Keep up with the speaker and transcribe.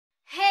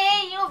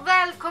och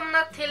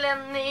välkomna till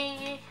en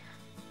ny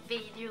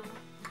video.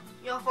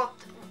 Jag har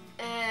fått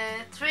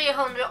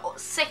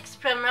 306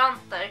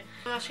 prenumeranter.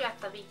 Jag ska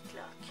äta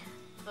vitlök.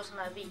 På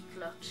såna här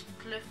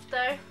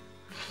vitlöksklyftor.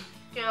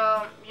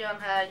 Jag gör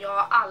den här. Jag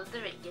har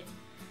aldrig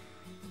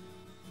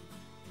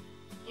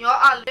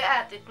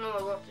ätit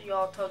något jag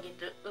har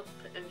tagit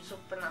upp ur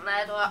soporna.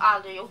 Nej, det har jag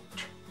aldrig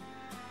gjort.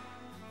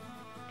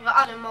 Jag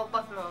har aldrig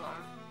mobbat någon.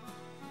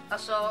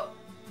 Alltså,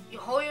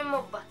 jag har ju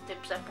mobbat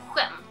typ så här på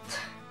skämt.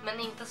 Men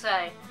inte så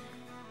här.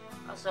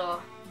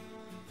 Alltså,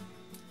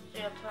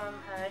 jag tar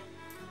den här.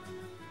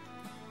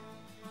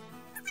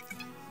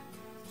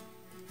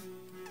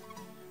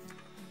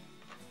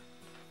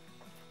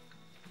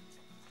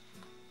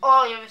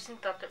 Jag visste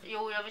inte att det,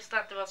 jag visste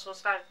att det var så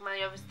starkt, men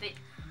jag visste.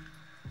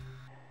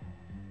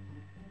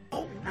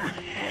 Oh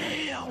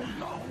hell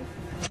no.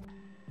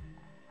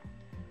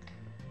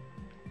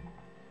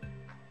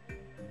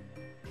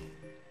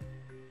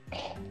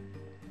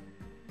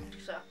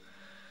 Så.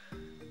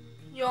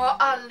 Jag har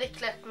aldrig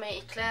klätt mig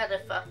i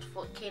kläder för att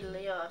få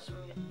kille göra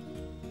som jag.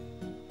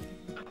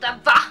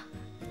 Va?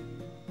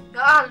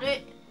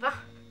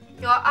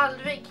 Jag har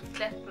aldrig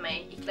klätt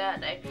mig i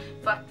kläder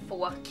för att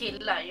få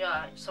killar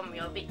göra som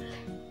jag vill.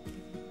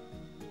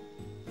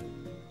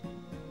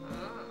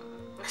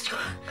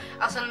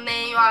 Alltså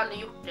nej, jag har aldrig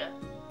gjort det.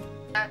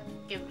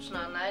 Gud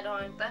snö, nej det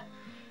har jag inte.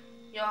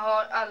 Jag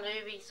har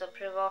aldrig visat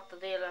privata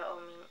delar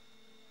av min.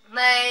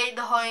 Nej,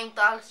 det har jag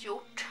inte alls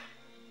gjort.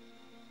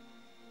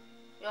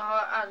 Jag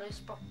har aldrig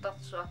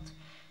spottat så att.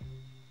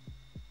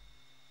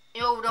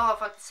 Jo, det har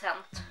faktiskt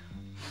hänt.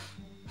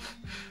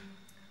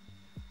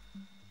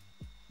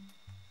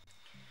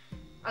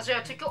 Alltså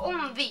jag tycker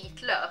om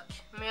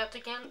vitlök, men jag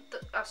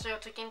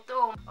tycker inte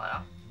om.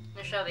 Ja,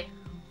 nu kör vi.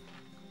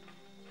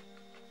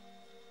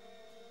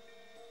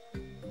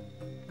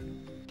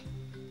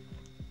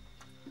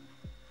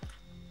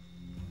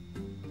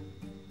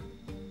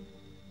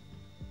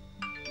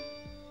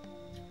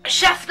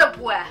 Käften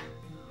på er!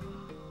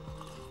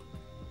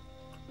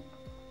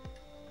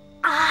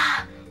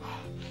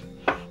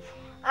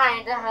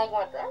 Nej, det här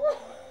går inte.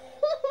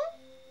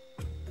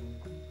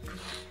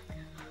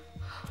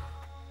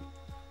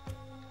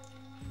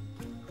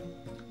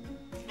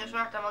 Jag tror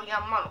att den var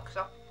gammal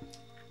också.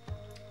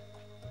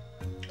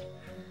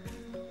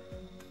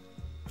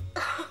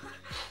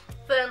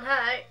 För den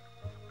här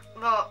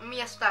var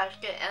mer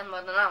starkare än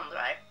vad den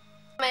andra är.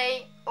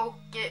 Och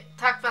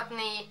tack för att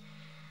ni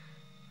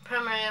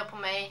prenumererar på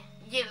mig.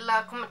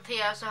 Gilla,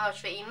 kommentera, så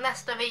hörs vi i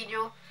nästa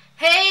video.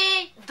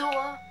 Hej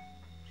då!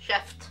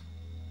 Käft.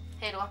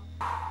 Hej då.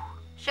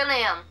 Känna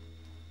igen.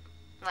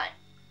 Nej.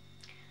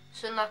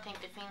 Synd att det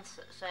inte finns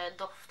så här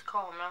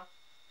doftkamera.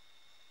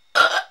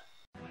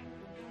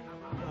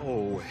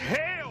 Oh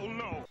hell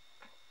no!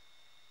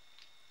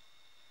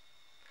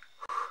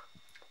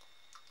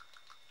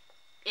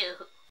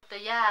 Det är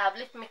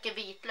jävligt mycket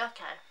vitlök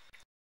här.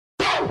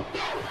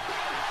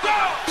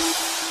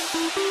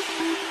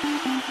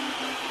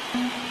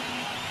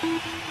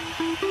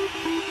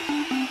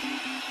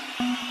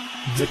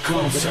 The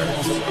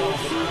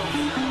concert.